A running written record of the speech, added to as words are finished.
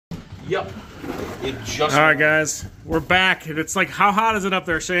Yep. It just. All right, guys, we're back. It's like, how hot is it up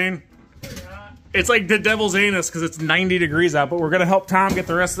there, Shane? It's like the devil's anus because it's 90 degrees out. But we're gonna help Tom get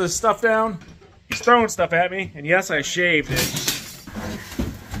the rest of this stuff down. He's throwing stuff at me, and yes, I shaved it.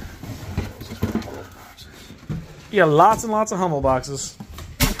 Yeah, lots and lots of Humble boxes.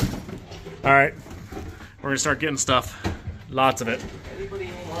 All right, we're gonna start getting stuff. Lots of it. Anybody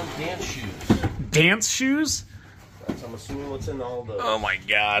want dance shoes? Dance shoes? That's, I'm assuming what's in all the. Oh my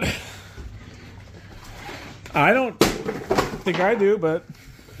god. I don't think I do, but.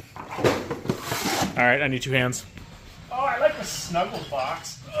 All right, I need 2 hands. Oh, I like the Snuggles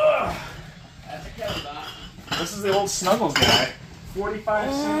box. Ugh. That's a Kelly box. This is the old Snuggles guy.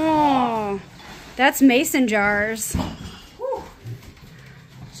 45 cents. Oh, that's mason jars. Whew.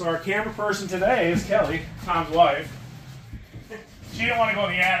 So our camera person today is Kelly, Tom's wife. She didn't want to go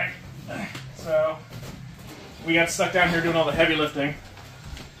in the attic, so we got stuck down here doing all the heavy lifting.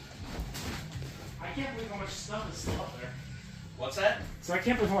 I can't believe how much stuff is still up there. What's that? So I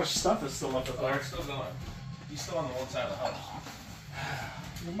can't believe how much stuff is still up there. It's still going. He's still on the one side of the house.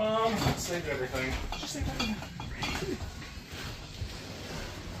 Your mom saved everything. She saved everything.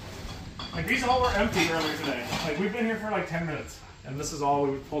 Like, these all were empty earlier today. Like, we've been here for like 10 minutes. And this is all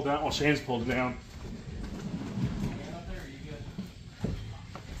we pulled down. Well, Shane's pulled it down. Up there, you good?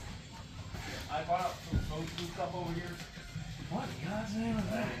 I bought some food stuff over here. What in God's name is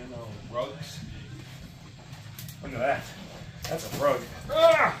that? You know, rugs. Look at that. That's a rug.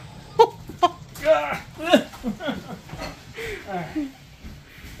 Ah! Ah!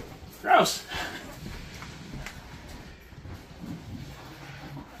 Gross.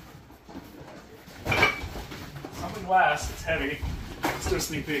 Something glass. It's heavy. Let's do a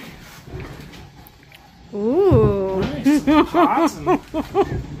sneak peek. Ooh. Nice. Pots and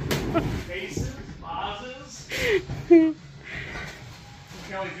vases, vases. Kelly, do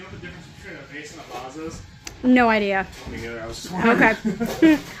you know the difference between a vase and a vase is? No idea. Me neither. I was just wondering. Okay.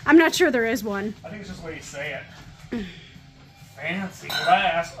 I'm not sure there is one. I think it's just the way you say it. Fancy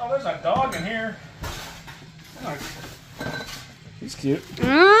glass. Oh, there's a dog in here. Oh, he's cute.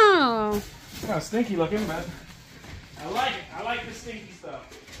 Oh. Kind of stinky looking, but I like it. I like the stinky stuff.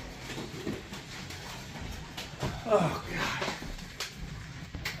 Oh, God.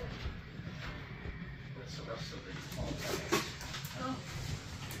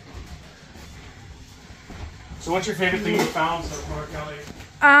 So what's your favorite thing you found so far, Kelly?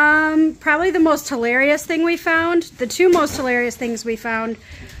 Probably the most hilarious thing we found. The 2 most hilarious things we found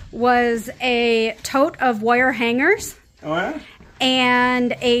was a tote of wire hangers. Oh, yeah?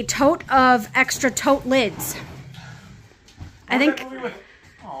 And a tote of extra tote lids. I think.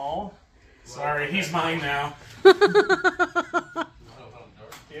 Oh, sorry, he's mine now. Yeah,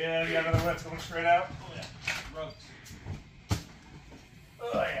 the other one's going straight out. Oh, yeah. Rugs. Oh,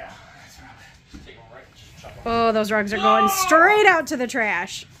 yeah. Oh, those rugs are going straight out to the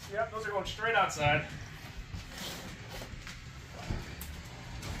trash. Yep, those are going straight outside.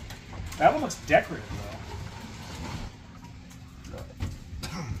 That one looks decorative,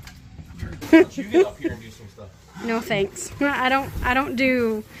 though. You get up here and do some stuff. No thanks. I don't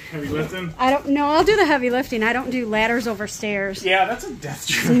do Heavy lifting? No, I'll do the heavy lifting. I don't do ladders over stairs. Yeah, that's a death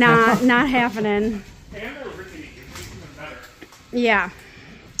trap. Not happening. And they're really even better. Yeah.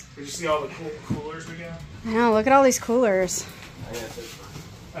 Did you see all the cool coolers we got? Oh, look at all these coolers.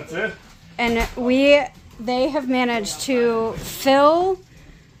 That's it? And they have managed to fill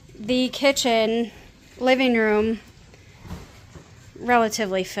the kitchen, living room,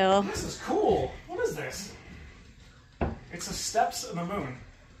 relatively fill. This is cool. What is this? It's the steps of the moon.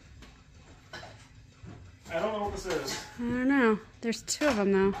 I don't know what this is. I don't know. There's 2 of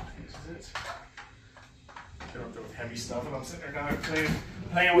them, though. This is it. Get up there with heavy stuff, and I'm sitting there down there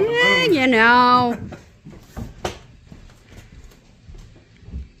playing with the moon. You know.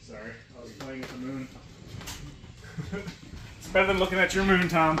 Sorry, I was playing with the moon. It's better than looking at your moon,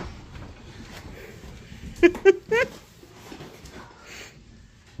 Tom. You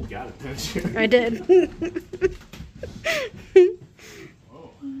got it, didn't you? I did.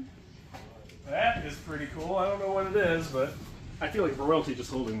 Whoa. That is pretty cool. I don't know what it is, but I feel like royalty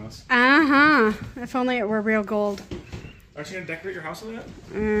just holding this. Uh-huh. If only it were real gold. Aren't you going to decorate your house with that?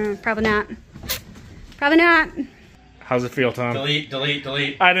 Probably not. Probably not. How's it feel, Tom? Delete, delete,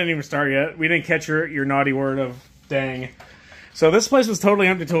 delete. I didn't even start yet. We didn't catch your naughty word of dang. So this place was totally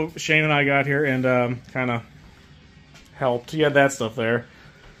empty until Shane and I got here and kind of helped. You had that stuff there.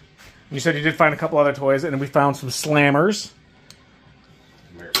 You said you did find a couple other toys, and we found some slammers.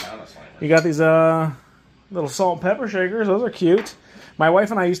 Americana slammers. You got these little salt and pepper shakers. Those are cute. My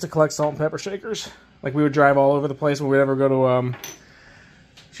wife and I used to collect salt and pepper shakers. Like, we would drive all over the place when we'd ever go to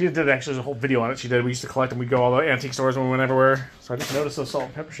She did actually a whole video on it. She did. We used to collect them. We'd go all the antique stores when we went everywhere. So I just noticed those salt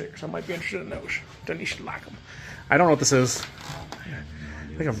and pepper shakers. I might be interested in those. Then you should like them. I don't know what this is.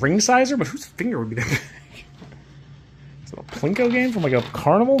 Like a ring sizer, but whose finger would be that big? Is it a Plinko game from like a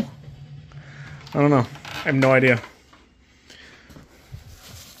carnival? I don't know. I have no idea.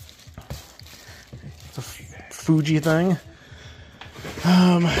 It's a Fuji thing.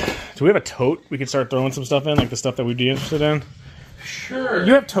 Do we have a tote we could start throwing some stuff in, like the stuff that we'd be interested in? Sure.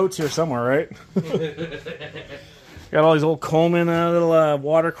 You have totes here somewhere, right? Got all these old Coleman little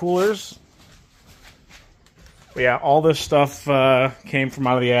water coolers. But yeah, all this stuff came from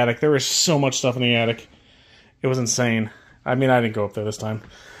out of the attic. There was so much stuff in the attic. It was insane. I mean, I didn't go up there this time.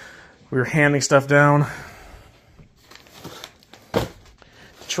 We were handing stuff down.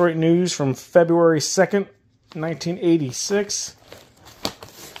 Detroit News from February 2nd, 1986.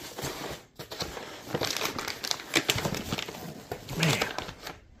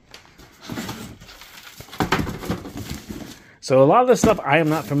 So a lot of this stuff I am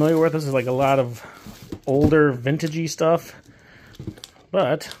not familiar with. This is like a lot of older vintagey stuff.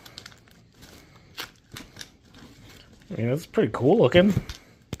 But I mean, it's pretty cool looking.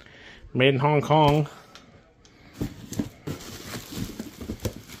 Made in Hong Kong.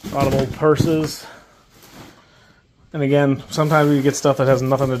 A lot of old purses. And again, sometimes we get stuff that has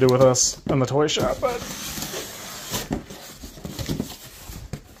nothing to do with us in the toy shop, but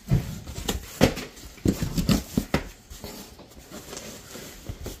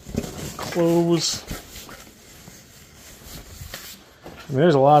clothes. I mean,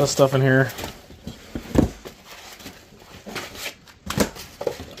 there's a lot of stuff in here.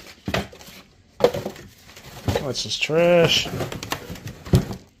 That's just trash.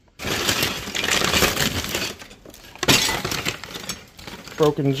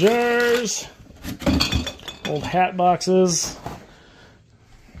 Broken jars. Old hat boxes.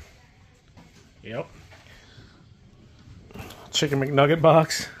 Yep. Chicken McNugget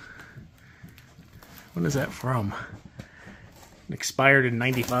box. When is that from? It expired in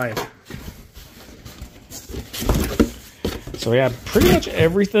 '95. So yeah, pretty much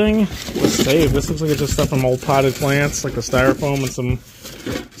everything was saved. This looks like it's just stuff from old potted plants, like the styrofoam and some...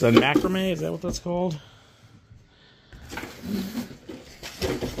 Is that macrame? Is that what that's called?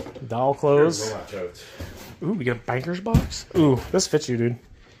 Doll clothes. Ooh, we got a banker's box? Ooh, this fits you, dude.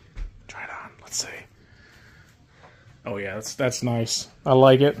 Try it on. Let's see. Oh yeah, that's nice. I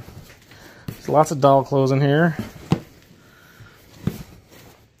like it. There's lots of doll clothes in here.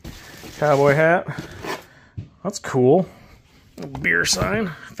 Cowboy hat. That's cool. Beer sign.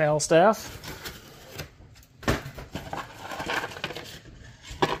 Falstaff. I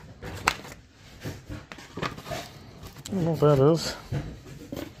don't know what that is.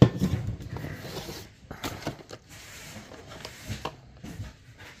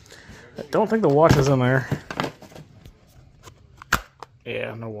 I don't think the watch is in there.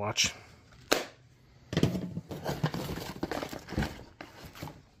 Yeah, no watch.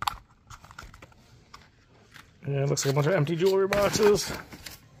 Yeah, it looks like a bunch of empty jewelry boxes.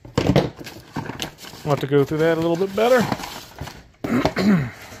 We'll have to go through that a little bit better.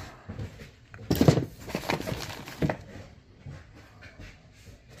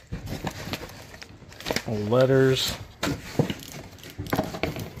 Letters.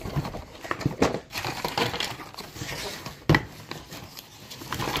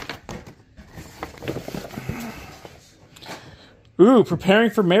 Ooh, Preparing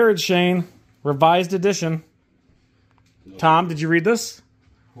for Marriage, Shane. Revised edition. Tom, did you read this?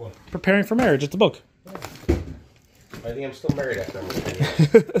 What? Preparing for Marriage. It's a book. I think I'm still married after I'm reading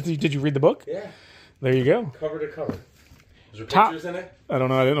it. Did you read the book? Yeah. There you go. Cover to cover. Is there Top. pictures in it? I don't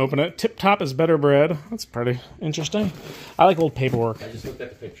know. I didn't open it. Tip Top is Better Bread. That's pretty interesting. I like old paperwork. I just looked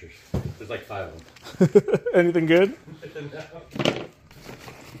at the pictures. There's like 5 of them. Anything good? No.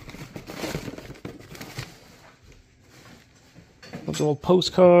 Bunch of old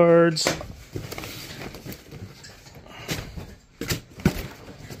postcards.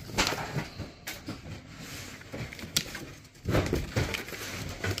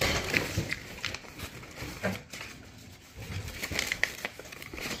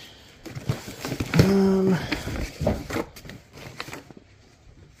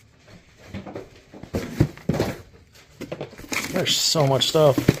 There's so much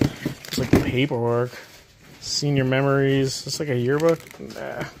stuff. It's like paperwork. Senior memories. It's like a yearbook.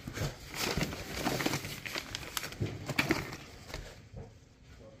 Nah.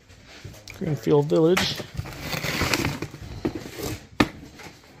 Greenfield Village.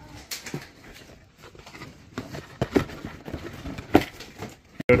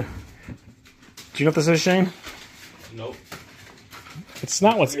 Good. Do you know what this is, Shane? Nope. It's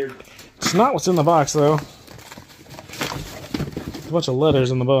It's not what's in the box though. There's a bunch of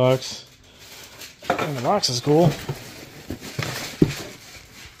letters in the box. And the box is cool.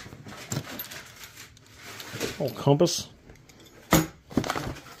 Old compass.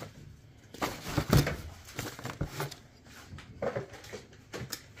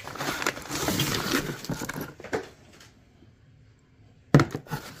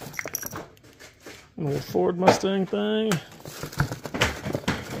 An old Ford Mustang thing.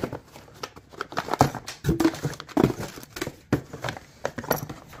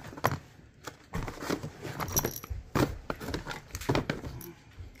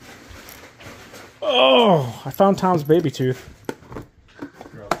 Oh, I found Tom's baby tooth.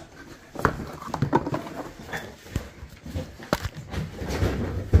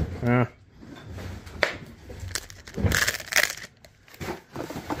 Yeah.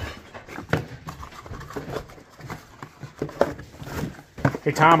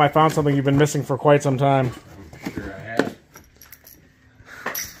 Hey Tom, I found something you've been missing for quite some time. I'm sure I have.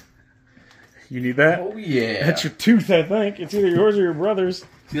 You need that? Oh yeah. That's your tooth, I think. It's either yours or your brother's.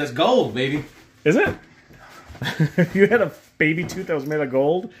 See, that's gold, baby. Is it? You had a baby tooth that was made of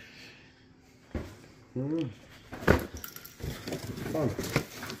gold? Fun.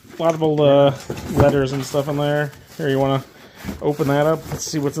 A lot of old letters and stuff in there. Here, you want to open that up? Let's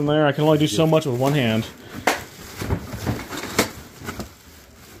see what's in there. I can only do so much with one hand.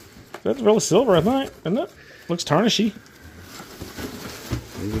 That's really silver, I think, isn't it? Looks tarnishy.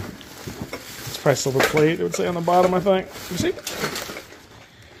 It's probably silver plate, it would say on the bottom, I think. You see?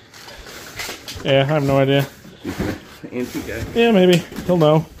 Yeah, I have no idea. Antique guy. Yeah, maybe. He'll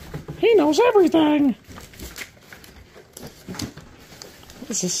know. He knows everything. What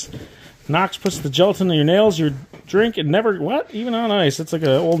is this? Knox puts the gelatin in your nails, your drink, and never... What? Even on ice. It's like an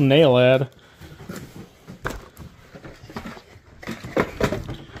old nail ad.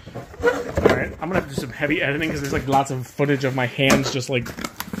 Alright, I'm gonna have to do some heavy editing because there's like lots of footage of my hands just like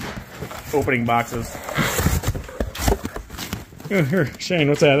opening boxes. Oh, here, Shane,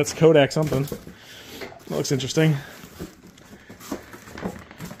 what's that? That's Kodak something. That looks interesting.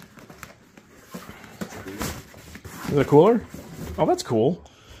 Is it a cooler? Oh, that's cool.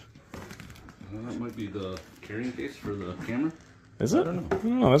 That might be the carrying case for the camera. Is it? I don't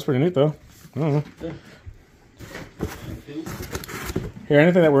know. Oh, that's pretty neat, though. I don't know. Here,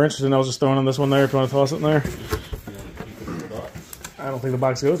 anything that we're interested in, I was just throwing on this one there. If you want to toss it in there. I don't think the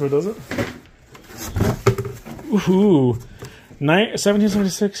box goes, or does it? Ooh.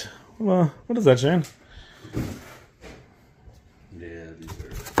 1776. Well, what is that, Shane? Yeah, these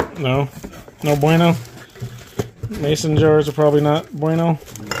are... No. No bueno. Mason jars are probably not bueno.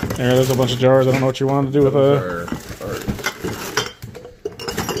 There's a bunch of jars. I don't know what you wanted to do with a...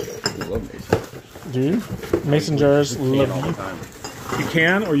 We love Mason. Do you? Mason jars love all the you. time. You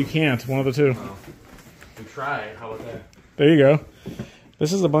can or you can't. One of the two. Oh. We try. How about that? There you go.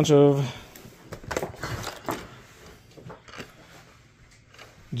 This is a bunch of...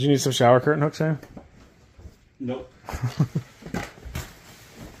 Do you need some shower curtain hooks, Sam? Nope. Did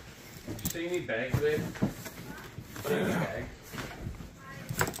you say you need bags today? Put it in a bag.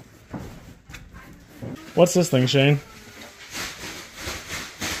 What's this thing, Shane?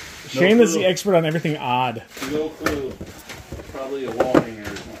 Shane is the expert on everything odd. No clue. Probably a wall hanger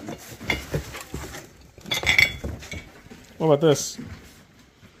or something. What about this?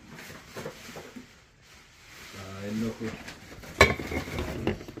 I have no clue.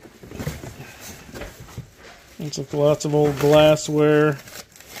 Looks like lots of old glassware.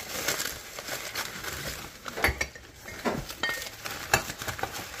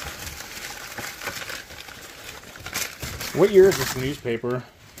 What year is this newspaper?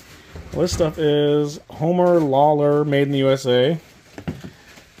 Well, this stuff is Homer Lawler, made in the USA.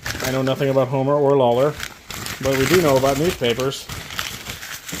 I know nothing about Homer or Lawler, but we do know about newspapers.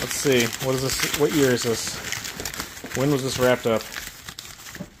 Let's see. What is this? What year is this? When was this wrapped up?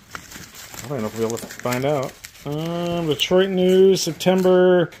 I don't know if we'll be able to find out. Detroit News,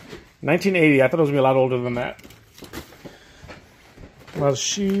 September 1980. I thought it was going to be a lot older than that. A lot of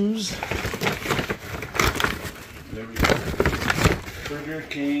shoes. There we go. Burger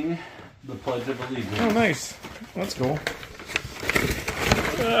King, the Pledge of Allegiance. Oh, nice. That's cool.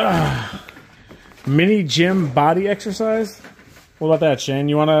 Mini gym body exercise? What about that, Shane?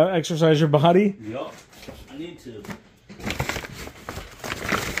 You want to exercise your body? Yup. I need to.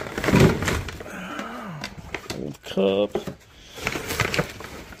 Old cup.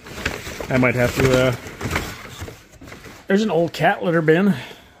 I might have to, There's an old cat litter bin.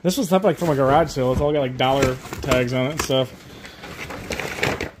 This was stuff like from a garage sale. It's all got like dollar tags on it and stuff.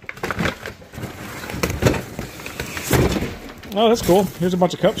 Oh, that's cool. Here's a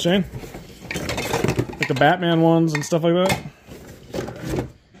bunch of cups, Shane. Like the Batman ones and stuff like that.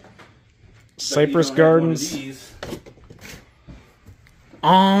 Cypress Gardens.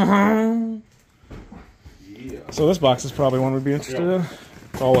 Uh-huh. Yeah. So this box is probably one we'd be interested in.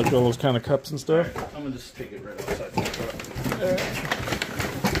 It's all like all those kind of cups and stuff. I'm gonna just take it right outside the truck.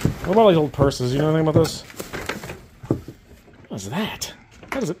 What about like old purses? You know anything about this? What is that?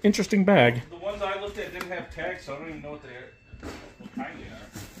 That is an interesting bag. The ones I looked at didn't have tags, so I don't even know what kind they are.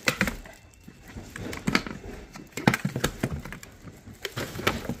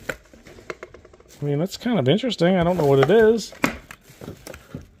 I mean, that's kind of interesting. I don't know what it is.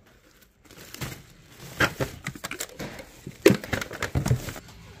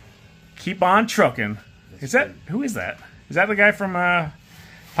 Keep on trucking. Is that who is that? Is that the guy from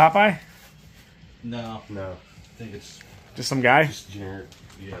Popeye? No. No. I think it's Just some guy? just generic.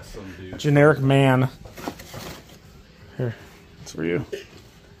 Yeah, some dude. Generic man. Here, it's for you.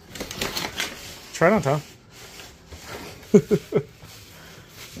 Try it on, Tom.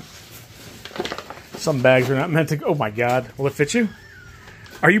 Some bags are not meant to. Oh my God! Will it fit you?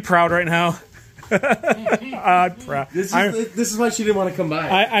 Are you proud right now? I'm proud. This is why she didn't want to come by.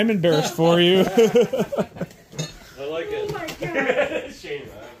 I'm embarrassed for you. I like it. Oh my God. Shame.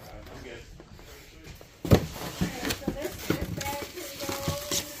 I'm good. So this bag can go in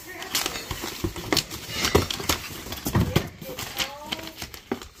the trash. It's all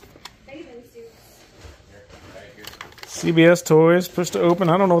bathing suits. CBS toys, push to open.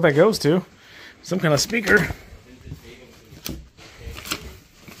 I don't know what that goes to. Some kind of speaker.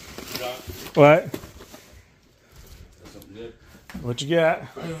 What? What you got?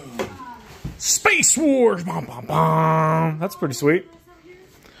 Space Wars! Bum, bum, bum. That's pretty sweet.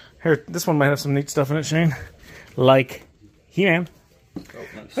 Here, this one might have some neat stuff in it, Shane. Like He-Man. Oh,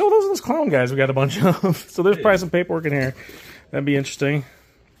 nice. Oh, those are those clown guys we got a bunch of. So there's probably some paperwork in here. That'd be interesting.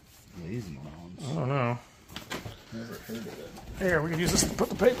 Lazy bones. I don't know. Never heard of it. Here, we can use this to put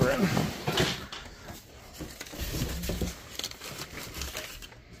the paper in.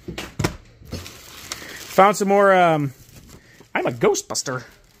 Found some more, I'm a Ghostbuster.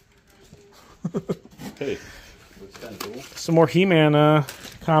 Hey, looks kind of cool. Some more He-Man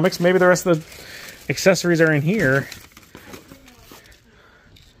comics. Maybe the rest of the accessories are in here.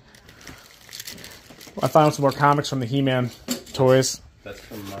 I found some more comics from the He-Man toys. That's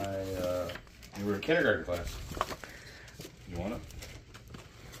from my you were in kindergarten class. You want it?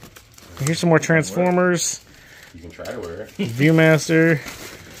 Here's some more Transformers. You can try to wear it. Viewmaster.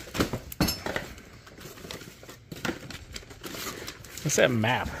 What's that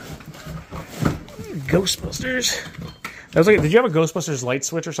map? Ghostbusters. That was like, did you have a Ghostbusters light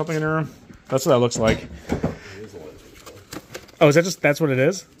switch or something in your room? That's what that looks like. It is a light switch. Oh, is that just, that's what it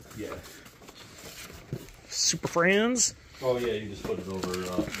is? Yeah. Super Friends. Oh yeah, you just put it over.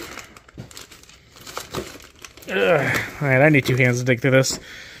 Alright, I need two hands to dig through this.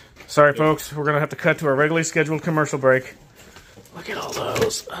 Sorry, folks. We're going to have to cut to our regularly scheduled commercial break. Look at all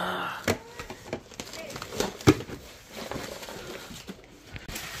those.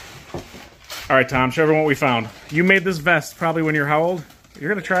 Alright, Tom. Show everyone what we found. You made this vest probably when you're how old? You're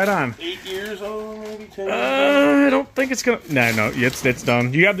going to try it on. 8 years old, maybe 10 years I don't think it's going to... No, it's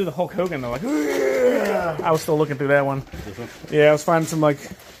done. You got to do the Hulk Hogan, though. Like, I was still looking through that one. Yeah, I was finding some, like,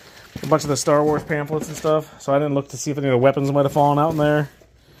 a bunch of the Star Wars pamphlets and stuff. So I didn't look to see if any of the weapons might have fallen out in there.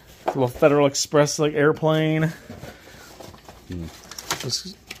 A little Federal Express, like, airplane.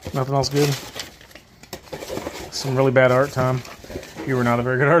 Just nothing else good. Some really bad art, Tom. You were not a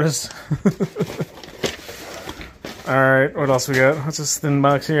very good artist. Alright, what else we got? What's this thin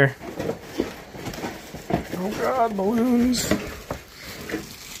box here? Oh god, balloons.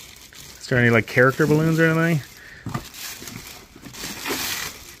 Is there any, like, character balloons or anything?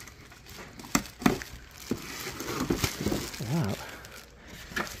 Wow.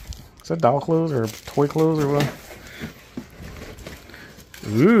 Is that doll clothes or toy clothes or what?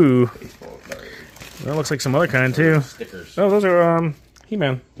 Ooh. That looks like some other kind, too. Stickers. Oh, those are,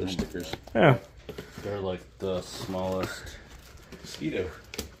 He-Man. They're stickers. Yeah. They're like the smallest Speedo.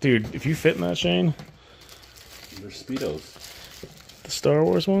 Dude, if you fit in that, Shane. They're Speedos. The Star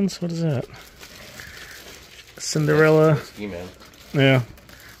Wars ones? What is that? Cinderella. Ski-Man. Yeah.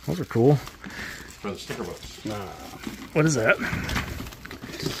 Those are cool. For the sticker books. Nah. What is that?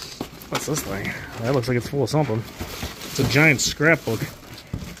 What's this thing? That looks like it's full of something. It's a giant scrapbook.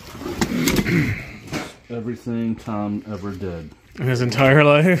 Everything Tom ever did. In his entire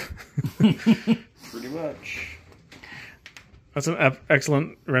life. Pretty much. That's an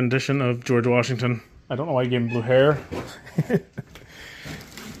excellent rendition of George Washington. I don't know why you gave him blue hair. Because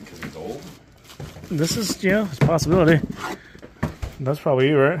he's old. This is, yeah, it's a possibility. That's probably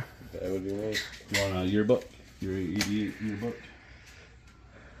you, right? That would be me. You want a yearbook? Your yearbook?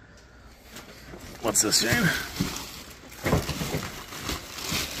 What's this, Shane?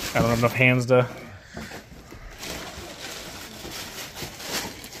 I don't have enough hands to...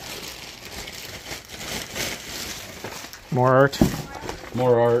 More art.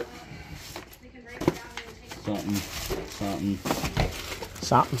 More art.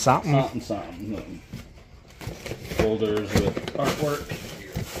 Something. Folders with artwork.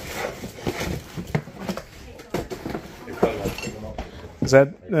 Is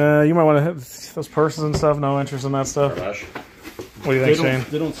that, you might want to have those purses and stuff, no interest in that stuff? What do you think, Shane?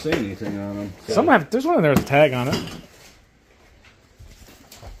 They don't say anything on them. Some have, there's one in there with a tag on it.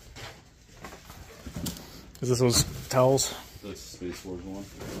 Is this those towels? That's Space Force one.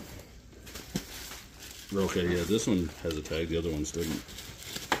 Okay, yeah, this one has a tag, the other ones didn't.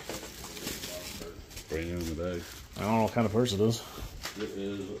 Right here in the bag. I don't know what kind of purse it is. It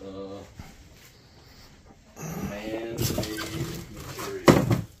is man-made material.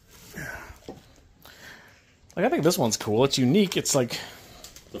 Like, I think this one's cool. It's unique. It's like...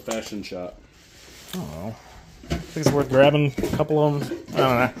 The fashion shop. I don't know. I think it's worth grabbing a couple of them. I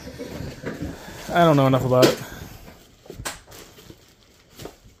don't know. I don't know enough about it.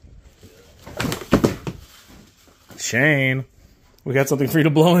 Shane, we got something for you to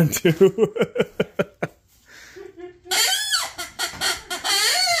blow into.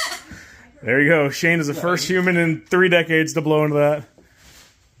 There you go. Shane is the first human in 3 decades to blow into that.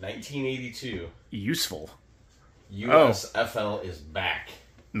 1982. Useful. USFL is back.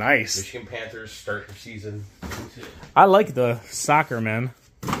 Nice. Michigan Panthers start their season. I like the soccer, man.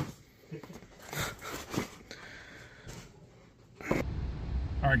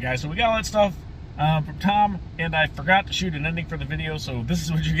 Alright guys, so we got all that stuff from Tom, and I forgot to shoot an ending for the video, so this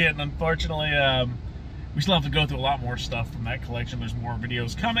is what you're getting. Unfortunately, we still have to go through a lot more stuff from that collection. There's more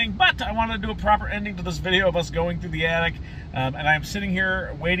videos coming, but I wanted to do a proper ending to this video of us going through the attic, and I'm sitting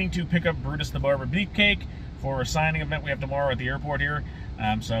here waiting to pick up Brutus the Barber Beefcake for a signing event we have tomorrow at the airport here.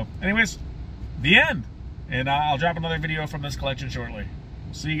 So anyways, the end, and I'll drop another video from this collection shortly.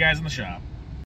 We'll see you guys in the shop.